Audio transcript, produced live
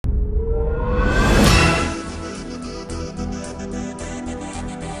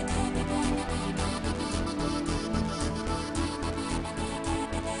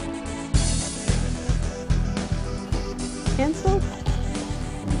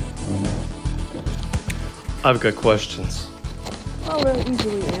I've got questions. Oh, they're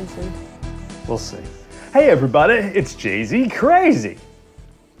easily answered. We'll see. Hey everybody, it's Jay-Z Crazy.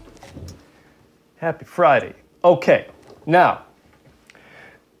 Happy Friday. Okay, now,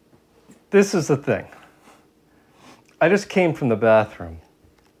 this is the thing. I just came from the bathroom.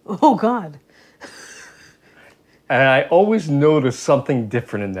 Oh, God. And I always notice something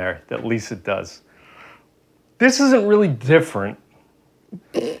different in there that Lisa does. This isn't really different,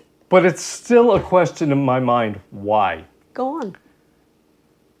 but it's still a question in my mind. Why? Go on.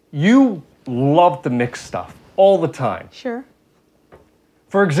 You love to mix stuff all the time. Sure.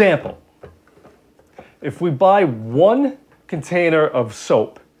 For example, if we buy one container of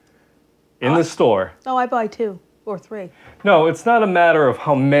soap in the store. Oh, I buy 2 or 3. No, it's not a matter of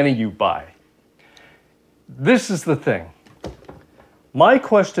how many you buy. This is the thing. My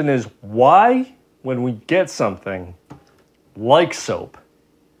question is, why, when we get something like soap,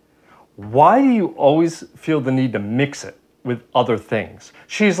 why do you always feel the need to mix it with other things?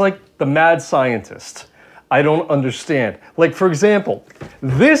 She's like the mad scientist. I don't understand. Like, for example,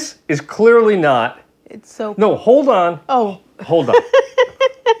 this is clearly not... It's soap. No, hold on. Oh. Hold on.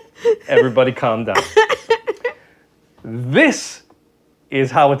 Everybody calm down. This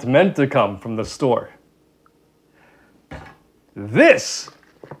is how it's meant to come from the store. This,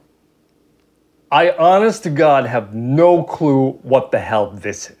 I honest to God have no clue what the hell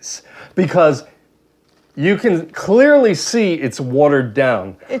this is. Because you can clearly see it's watered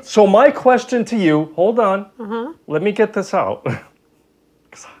down. So my question to you, hold on, let me get this out.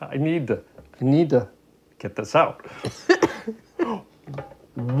 Because I need to get this out.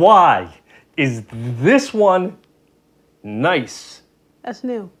 Why is this one nice? That's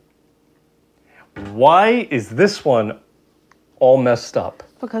new. Why is this one all messed up?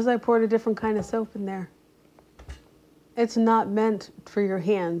 Because I poured a different kind of soap in there. It's not meant for your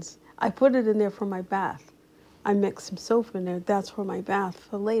hands. I put it in there for my bath. I mixed some soap in there. That's for my bath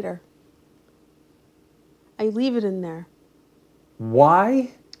for later. I leave it in there.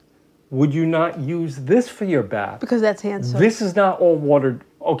 Why would you not use this for your bath? Because that's hand soap. This is not all watered.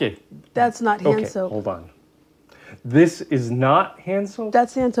 Okay. That's not hand okay, soap. Hold on. This is not hand soap?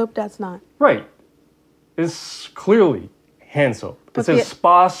 That's hand soap, that's not. Right. It's clearly hand soap. It says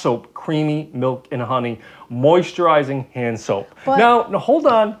spa soap, creamy milk and honey, moisturizing hand soap. But now, hold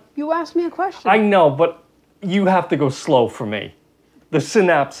on. You asked me a question. I know, but you have to go slow for me. The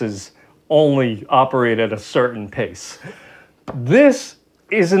synapses only operate at a certain pace. This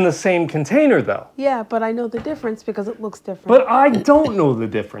is in the same container, though. Yeah, but I know the difference because it looks different. But I don't know the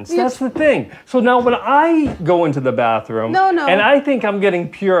difference. That's the thing. So now when I go into the bathroom and I think I'm getting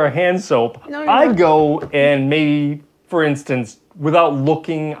pure hand soap, I go and maybe, for instance, without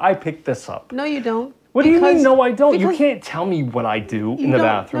looking, I pick this up. No, you don't. What do you mean, no, I don't? You can't tell me what I do in the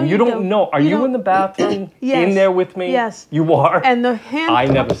bathroom. You don't know. Are you in the bathroom in there with me? Yes. You are? And the hand pump, I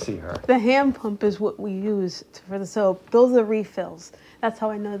never see her. The hand pump is what we use for the soap. Those are refills. That's how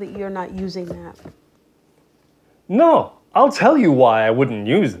I know that you're not using that. No, I'll tell you why I wouldn't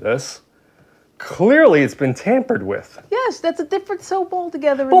use this. Clearly, it's been tampered with. Yes, that's a different soap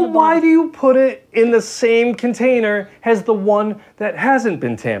altogether. But why do you put it in the same container as the one that hasn't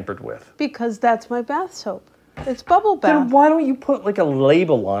been tampered with? Because that's my bath soap. It's bubble bath. Then why don't you put like a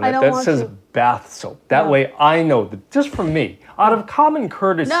label on it that says bath soap? That way I know, that just for me, out of common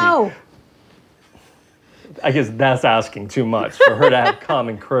courtesy. No. I guess that's asking too much for her to have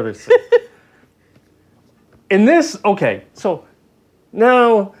common courtesy. In this, okay, so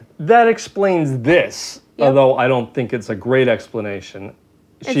now that explains this, although I don't think it's a great explanation.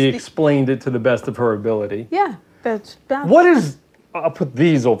 She explained it to the best of her ability. Yeah, that's bath. What is, I'll put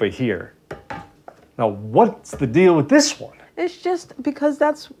these over here. Now, what's the deal with this one? It's just because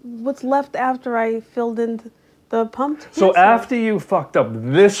that's what's left after I filled in the pumped. So after you fucked up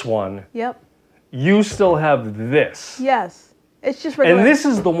this one, you still have this. Yes. It's just regular. And this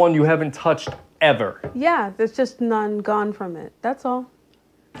is the one you haven't touched ever. Yeah, there's just none gone from it. That's all.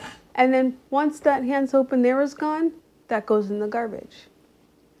 And then once that hand soap in there is gone, that goes in the garbage.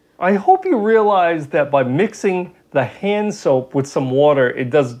 I hope you realize that by mixing the hand soap with some water, it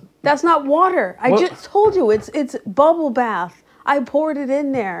does... That's not water. I just told you, it's bubble bath. I poured it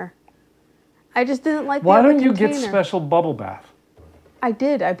in there. I just didn't like the other container. Why don't you get special bubble bath? I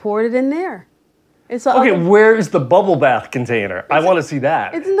did. I poured it in there. It's okay, where is the bubble bath container? I want to see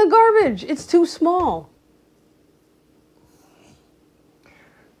that. It's in the garbage. It's too small.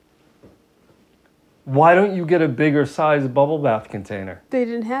 Why don't you get a bigger size bubble bath container? They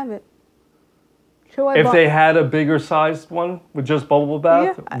didn't have it. If they had a bigger sized one with just bubble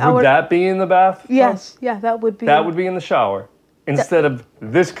bath, would that be in the bath? Yes, yeah, that would be. That would be in the shower instead of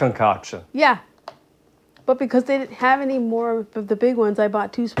this concoction. Yeah. But because they didn't have any more of the big ones, I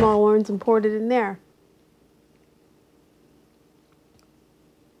bought 2 small ones and poured it in there.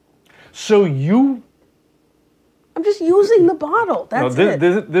 So you... I'm just using the bottle. That's no,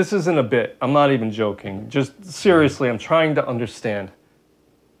 it. this isn't a bit. I'm not even joking. Just seriously, I'm trying to understand.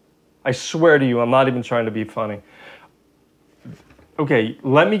 I swear to you, I'm not even trying to be funny. Okay,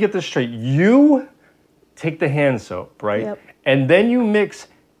 let me get this straight. You take the hand soap, right? Yep. And then you mix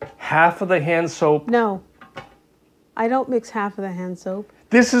half of the hand soap. No. I don't mix half of the hand soap.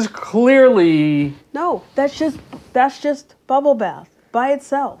 This is clearly... No, that's just bubble bath by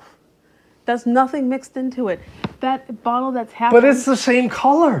itself. That's nothing mixed into it. That bottle that's half... But it's the same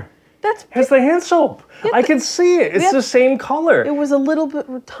color. That's... It's the hand soap. Yeah, I can see it. It's the same color. It was a little bit,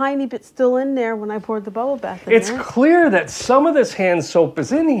 tiny bit still in there when I poured the bubble bath in It's there. clear that some of this hand soap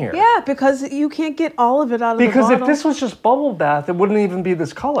is in here. Yeah, because you can't get all of it out of the bottle. Because if this was just bubble bath, it wouldn't even be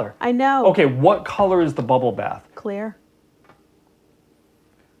this color. I know. Okay, what color is the bubble bath? Clear.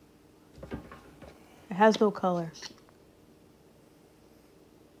 It has no color.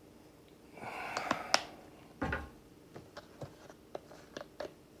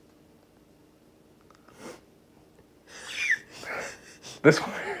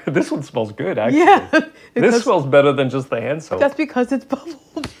 This one smells good, actually. Yeah. This smells better than just the hand soap. That's because it's bubble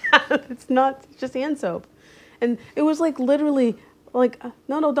bath. It's not just hand soap. And it was like literally like,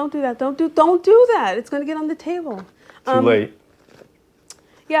 no, don't do that. Don't do that. It's going to get on the table. Too late.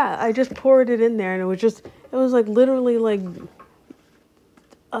 Yeah, I just poured it in there and it was like literally like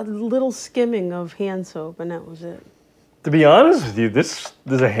a little skimming of hand soap and that was it. To be honest with you, this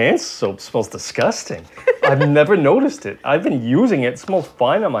hand soap smells disgusting. I've never noticed it. I've been using it. It smells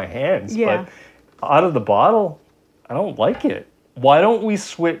fine on my hands. Yeah. But out of the bottle, I don't like it. Why don't we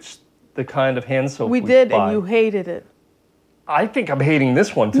switch the kind of hand soap we did, buy? and you hated it. I think I'm hating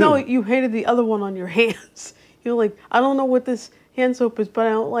this one, too. No, you hated the other one on your hands. You're like, I don't know what this hand soap is, but I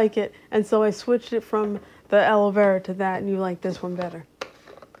don't like it. And so I switched it from the aloe vera to that, and you like this one better.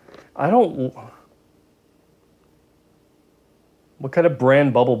 I don't... What kind of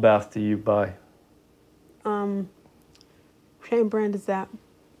brand bubble bath do you buy? Same brand as that.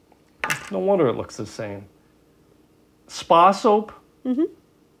 No wonder it looks the same. Spa soap? Mm-hmm.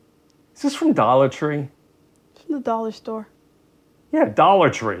 Is this from Dollar Tree? It's from the dollar store. Yeah, Dollar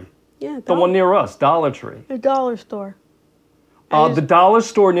Tree. Yeah, The one near us, Dollar Tree. the dollar store. The dollar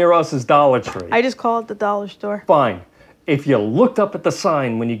store near us is Dollar Tree. I just call it the dollar store. Fine. If you looked up at the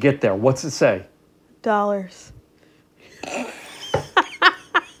sign when you get there, what's it say? Dollars.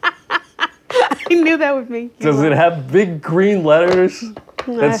 I knew that would make you Does it have big green letters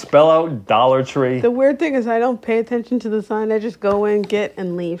that spell out Dollar Tree? The weird thing is I don't pay attention to the sign. I just go in, get,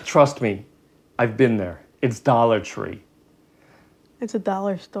 and leave. Trust me, I've been there. It's Dollar Tree. It's a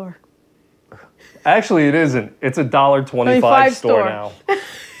dollar store. Actually, it isn't. It's a $1.25 store now.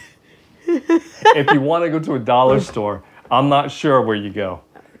 If you want to go to a dollar store, I'm not sure where you go.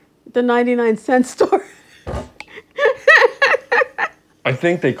 The 99-cent store. I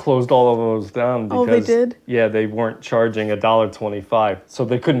think they closed all of those down because... Oh, they did? Yeah, they weren't charging $1.25, so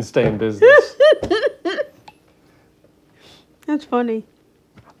they couldn't stay in business. That's funny.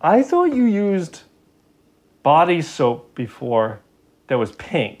 I thought you used body soap before that was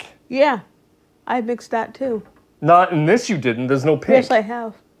pink. Yeah, I mixed that too. Not in this you didn't. There's no pink. Yes, I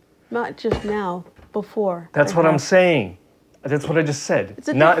have. Not just now, before. That's what I'm saying. That's what I just said.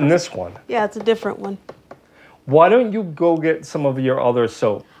 Not in this one. Yeah, it's a different one. Why don't you go get some of your other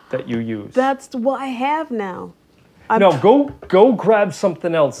soap that you use? That's what I have now. No, go grab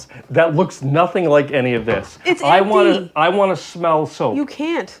something else that looks nothing like any of this. It's empty. I want to smell soap. You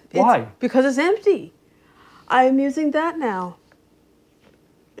can't. Why? Because it's empty. I'm using that now.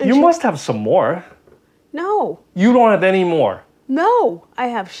 You must have some more. No. You don't have any more. No. I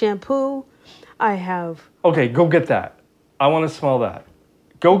have shampoo. I have... Okay, go get that. I want to smell that.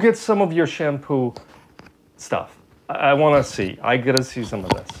 Go get some of your shampoo stuff. I want to see. I got to see some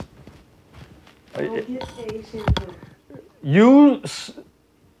of this.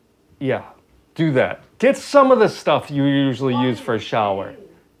 Yeah, do that. Get some of the stuff you usually use for a shower.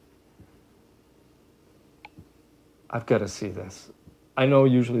 I've got to see this. I know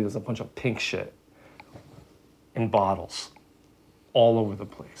usually there's a bunch of pink shit in bottles all over the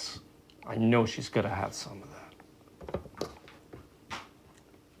place. I know she's got to have some of that.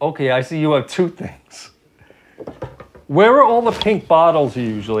 Okay, I see you have 2 things. Where are all the pink bottles you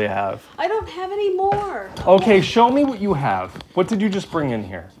usually have? I don't have any more. Okay, show me what you have. What did you just bring in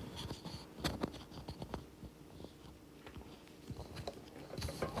here?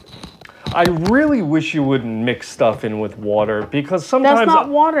 I really wish you wouldn't mix stuff in with water because sometimes... That's not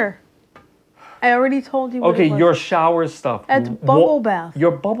water. I already told you what Okay, it was. your shower stuff. It's bubble bath.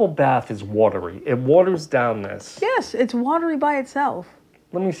 Your bubble bath is watery. It waters down this. Yes, it's watery by itself.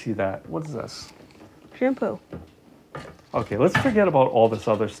 Let me see that. What is this? Shampoo. Okay, let's forget about all this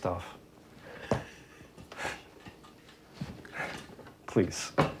other stuff.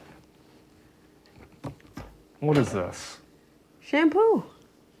 Please. What is this? Shampoo.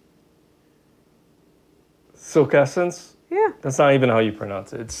 Silk Essence? Yeah. That's not even how you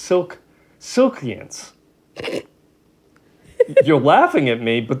pronounce it. It's Silkience. You're laughing at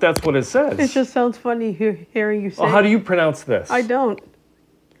me, but that's what it says. It just sounds funny hearing you say. Well, how do you pronounce this? I don't.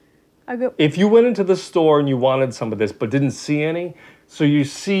 I go. If you went into the store and you wanted some of this but didn't see any, so you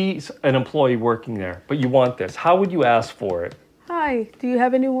see an employee working there, but you want this, how would you ask for it? Hi, do you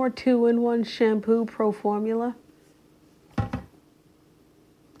have any more 2-in-1 shampoo pro formula?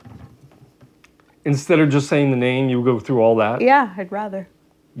 Instead of just saying the name, you would go through all that? Yeah, I'd rather.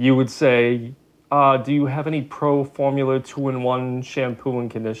 You would say, do you have any pro formula 2-in-1 shampoo and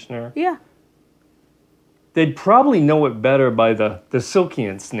conditioner? Yeah. They'd probably know it better by the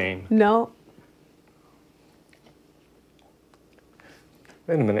Silkience name. No.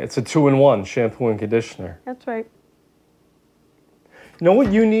 Wait a minute, it's a 2-in-1 shampoo and conditioner. That's right. You know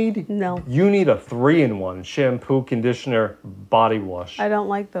what you need? No. You need a 3-in-1 shampoo, conditioner, body wash. I don't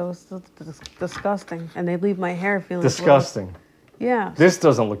like those. It's disgusting. And they leave my hair feeling Disgusting. gross. Yeah. This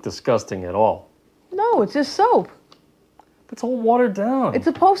doesn't look disgusting at all. No, it's just soap. That's all watered down. It's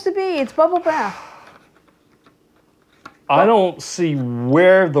supposed to be. It's bubble bath. I don't see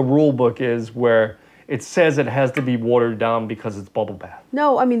where the rule book is where it says it has to be watered down because it's bubble bath.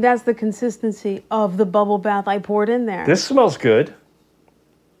 No, I mean, that's the consistency of the bubble bath I poured in there. This smells good.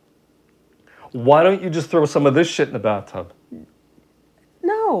 Why don't you just throw some of this shit in the bathtub?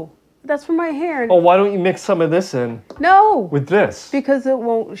 No, that's for my hair. Oh, why don't you mix some of this in No. with this? Because it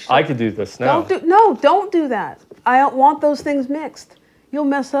won't. I could do this now. Don't do that. I don't want those things mixed. You'll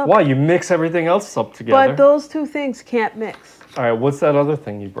mess up. Why? You mix everything else up together. But those two things can't mix. All right, what's that other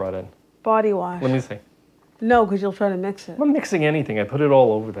thing you brought in? Body wash. Let me see. No, because you'll try to mix it. I'm not mixing anything. I put it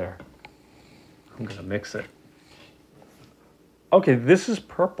all over there. I'm going to mix it. Okay, this is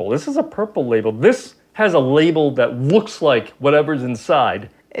purple. This is a purple label. This has a label that looks like whatever's inside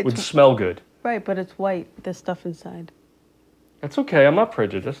would smell good. Right, but it's white. There's stuff inside. That's okay. I'm not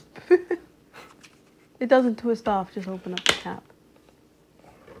prejudiced. It doesn't twist off. Just open up the cap.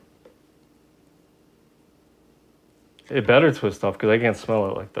 It better twist off because I can't smell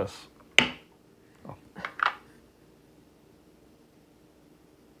it like this. Oh.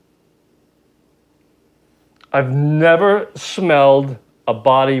 I've never smelled a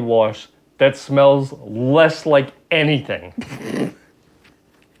body wash that smells less like anything.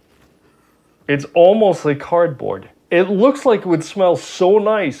 It's almost like cardboard. It looks like it would smell so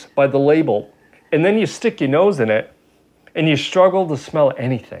nice by the label, and then you stick your nose in it, and you struggle to smell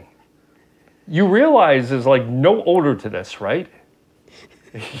anything. You realize there's like no odor to this, right?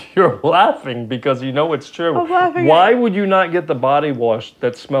 You're laughing because you know it's true. I'm laughing. Why would you not get the body wash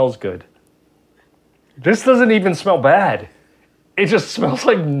that smells good? This doesn't even smell bad. It just smells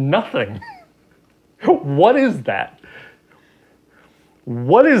like nothing. What is that?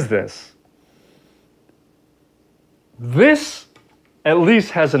 What is this? This at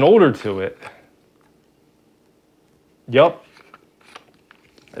least has an odor to it. Yup.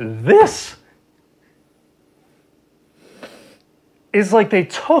 This is like they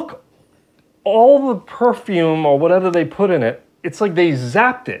took all the perfume or whatever they put in it. It's like they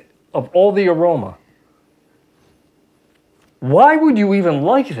zapped it of all the aroma. Why would you even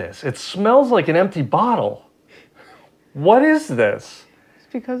like this? It smells like an empty bottle. What is this? It's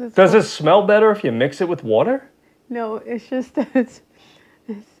because it's... Does it smell better if you mix it with water? No, it's just that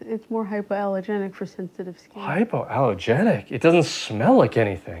it's more hypoallergenic for sensitive skin. Hypoallergenic? It doesn't smell like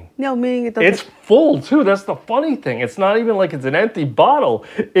anything. No, meaning it doesn't... It's full too. That's the funny thing. It's not even like it's an empty bottle.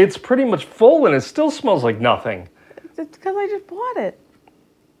 It's pretty much full and it still smells like nothing. It's because I just bought it.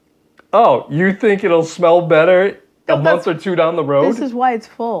 Oh, you think it'll smell better a month or two down the road? This is why it's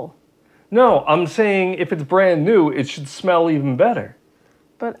full. No, I'm saying if it's brand new, it should smell even better.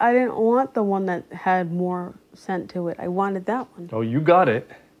 But I didn't want the one that had more scent to it. I wanted that one. Oh, you got it.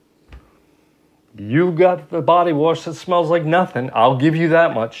 You got the body wash that smells like nothing. I'll give you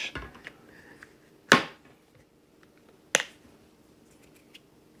that much.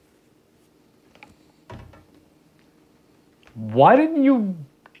 Why didn't you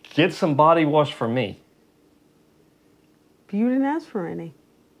get some body wash for me? You didn't ask for any.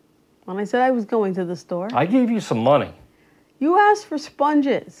 When I said I was going to the store, I gave you some money. you asked for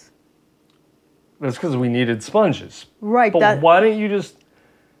sponges. That's because we needed sponges. Right. But why didn't you just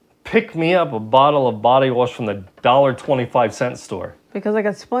pick me up a bottle of body wash from the $1.25 store? Because I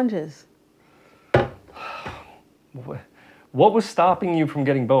got sponges. What was stopping you from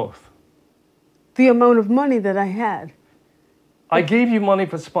getting both? The amount of money that I had. I gave you money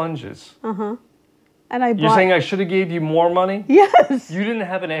for sponges. Uh-huh. And I bought... You're saying I should have gave you more money? Yes. You didn't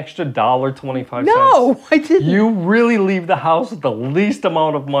have an extra $1.25? No, I didn't. You really leave the house with the least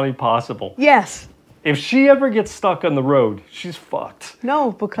amount of money possible. Yes. If she ever gets stuck on the road, she's fucked.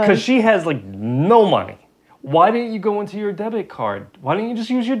 No, Because she has like no money. Why didn't you go into your debit card? Why didn't you just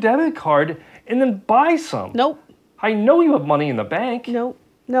use your debit card and then buy some? Nope. I know you have money in the bank. Nope.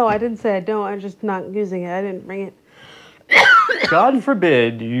 No, I didn't say I don't. I'm just not using it. I didn't bring it. God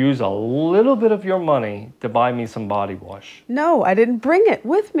forbid you use a little bit of your money to buy me some body wash. No, I didn't bring it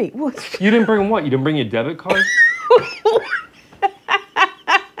with me. You didn't bring what? You didn't bring your debit card?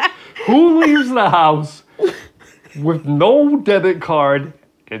 Who leaves the house with no debit card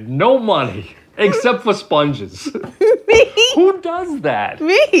and no money except for sponges? Me. Who does that?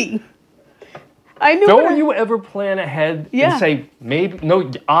 Me. I knew. Don't you ever plan ahead Yeah. and say, maybe,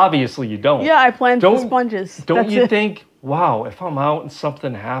 no, obviously you don't. Yeah, I planned for sponges. Don't That's you it. think, wow, if I'm out and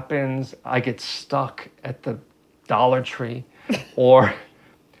something happens, I get stuck at the Dollar Tree, or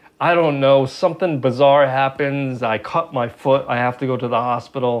I don't know, something bizarre happens, I cut my foot, I have to go to the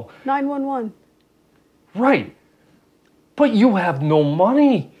hospital. 911. Right. But you have no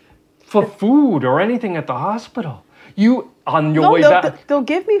money for food or anything at the hospital. You, on your way back, They'll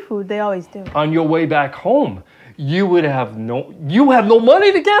give me food. They always do. on your way back home, you have no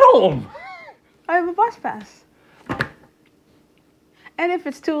money to get home. I have a bus pass. And if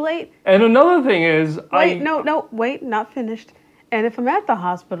it's too late... And another thing is, Wait, wait, not finished. And if I'm at the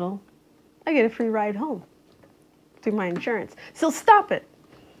hospital, I get a free ride home through my insurance. So stop it.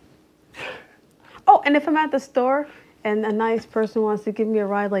 Oh, and if I'm at the store and a nice person wants to give me a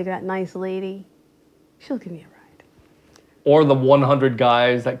ride, like that nice lady, she'll give me a ride. or the 100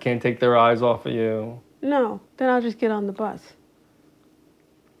 guys that can't take their eyes off of you. No, then I'll just get on the bus.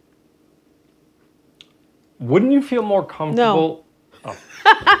 Wouldn't you feel more comfortable? No. Oh.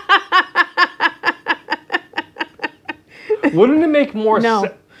 Wouldn't it make more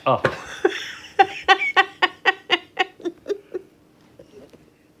sense? Oh.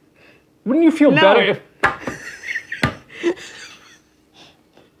 Wouldn't you feel better if...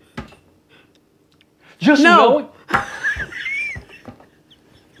 Just know...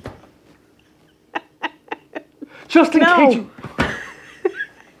 Just in case you...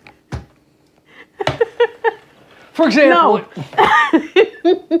 For example...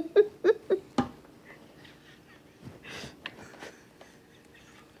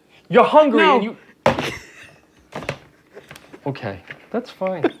 You're hungry and you... Okay, that's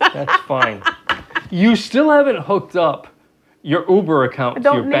fine. That's fine. You still haven't hooked up your Uber account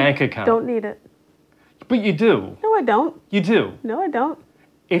to your bank account. Don't need it. But you do. No, I don't. You do. No, I don't.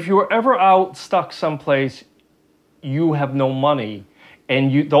 If you're ever out stuck someplace, you have no money,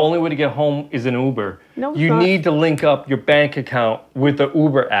 and the only way to get home is an Uber. No, you need to link up your bank account with the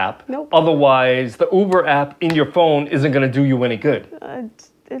Uber app. Nope. Otherwise, the Uber app in your phone isn't going to do you any good.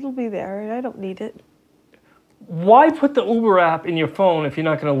 It'll be there. I don't need it. Why put the Uber app in your phone if you're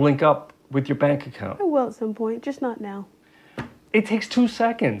not going to link up with your bank account? I will at some point, just not now. It takes 2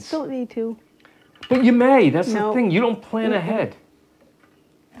 seconds. Don't need to. But you may. That's the thing. You don't plan ahead.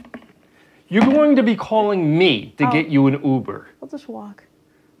 You're going to be calling me to get you an Uber. I'll just walk.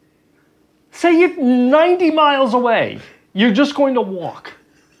 Say you're 90 miles away. You're just going to walk.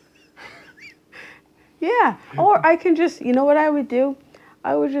 Yeah. Or I can just, you know what I would do?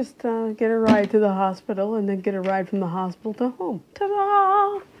 I would just get a ride to the hospital and then get a ride from the hospital to home.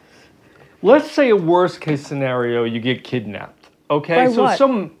 Ta-da! Let's say a worst case scenario, you get kidnapped. Okay? By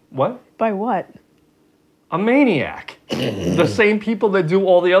what? What? By what? A maniac. The same people that do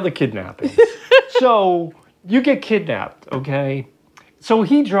all the other kidnappings. So you get kidnapped, okay? So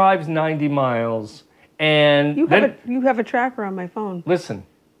he drives 90 miles and you have a tracker on my phone. Listen.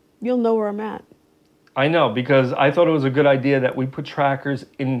 You'll know where I'm at. I know, because I thought it was a good idea that we put trackers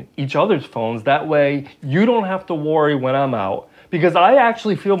in each other's phones. That way you don't have to worry when I'm out. Because I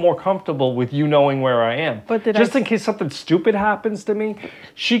actually feel more comfortable with you knowing where I am. But just in case something stupid happens to me,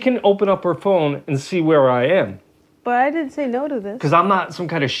 she can open up her phone and see where I am. But I didn't say no to this. Because I'm not some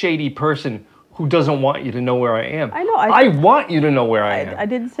kind of shady person who doesn't want you to know where I am. I know. I want you to know where I am. I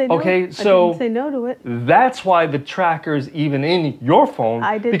didn't say no. Okay, so I didn't say no to it. That's why the tracker's even in your phone.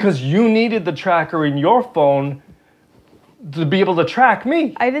 I didn't. Because you needed the tracker in your phone to be able to track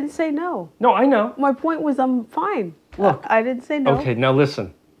me. I didn't say no. No, I know. My point was I'm fine. Look. I didn't say no. Okay, now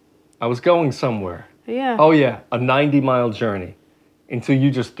listen. I was going somewhere. Yeah. Oh yeah, a 90-mile journey. until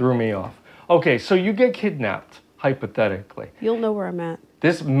you just threw me off. Okay, so you get kidnapped, hypothetically. You'll know where I'm at.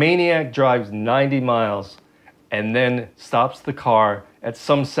 This maniac drives 90 miles and then stops the car at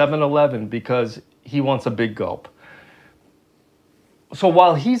some 7-Eleven because he wants a big gulp. So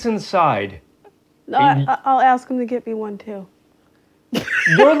while he's inside, No, I'll ask him to get me one too.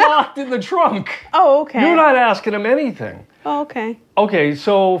 you're locked in the trunk. Oh, okay. You're not asking him anything. Oh, okay. Okay,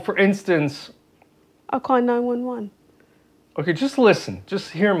 so for instance, I'll call 911. okay, just listen.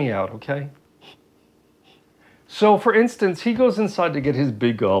 Just hear me out, okay? So for instance, he goes inside to get his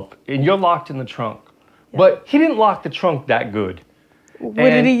big gulp and you're locked in the trunk. Yeah. But he didn't lock the trunk that good. What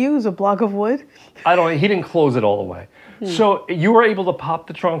did he use? A block of wood? He didn't close it all the way. So you were able to pop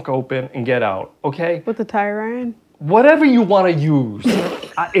the trunk open and get out, okay? With the tire iron? Whatever you want to use,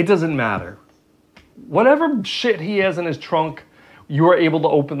 it doesn't matter. Whatever shit he has in his trunk, you are able to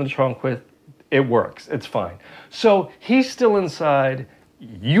open the trunk with, it works, it's fine. So he's still inside,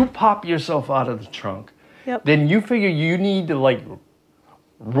 you pop yourself out of the trunk, Yep. then you figure you need to like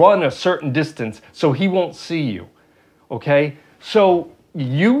run a certain distance so he won't see you, okay? So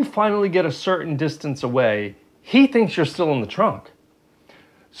you finally get a certain distance away, he thinks you're still in the trunk.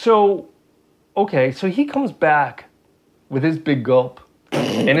 So, okay, so he comes back with his big gulp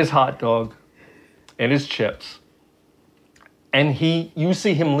and his hot dog and his chips. And you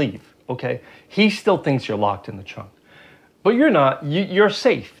see him leave, okay? He still thinks you're locked in the trunk. But you're not. You're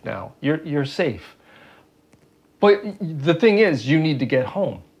safe now. You're safe. But the thing is, you need to get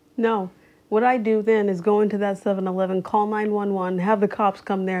home. No. What I do then is go into that 7-Eleven, call 911, have the cops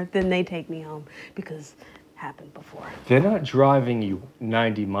come there, then they take me home because happened before. They're not driving you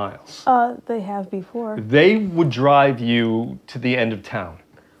 90 miles. They have before. They would drive you to the end of town.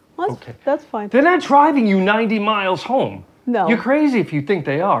 Well, Okay. that's fine. They're not driving you 90 miles home. No. You're crazy if you think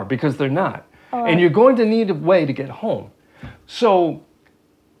they are, because they're not. All And right. you're going to need a way to get home. So,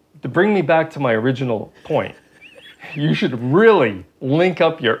 to bring me back to my original point, you should really link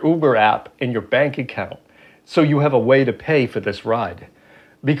up your Uber app and your bank account so you have a way to pay for this ride.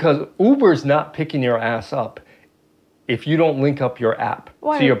 Because Uber's not picking your ass up if you don't link up your app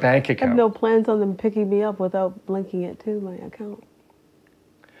Well, to your bank I have account. no plans on them picking me up without linking it to my account.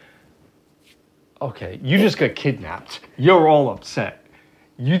 Okay, you just got kidnapped. You're all upset.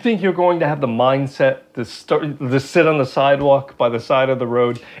 You think you're going to have the mindset to sit on the sidewalk by the side of the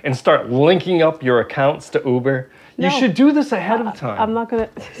road and start linking up your accounts to Uber? No. You should do this ahead of time. I'm not gonna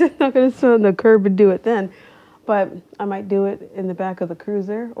sit on the curb and do it then, but I might do it in the back of the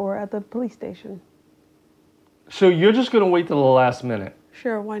cruiser or at the police station. So you're just going to wait till the last minute?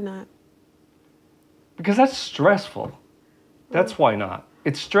 Sure, why not? Because that's stressful. That's why not.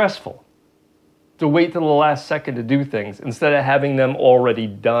 It's stressful to wait till the last second to do things instead of having them already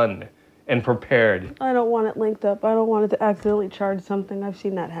done and prepared. I don't want it linked up. I don't want it to accidentally charge something. I've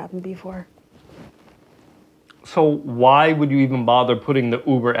seen that happen before. So why would you even bother putting the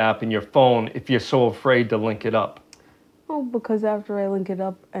Uber app in your phone if you're so afraid to link it up? Oh, because after I link it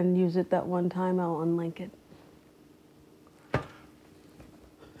up and use it that one time, I'll unlink it.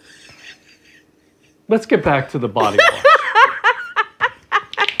 Let's get back to the body wash.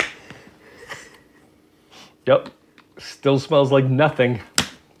 Yep, still smells like nothing.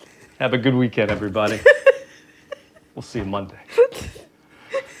 Have a good weekend, everybody. We'll see you Monday.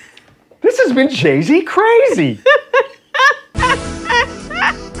 This has been Jay-Z Crazy.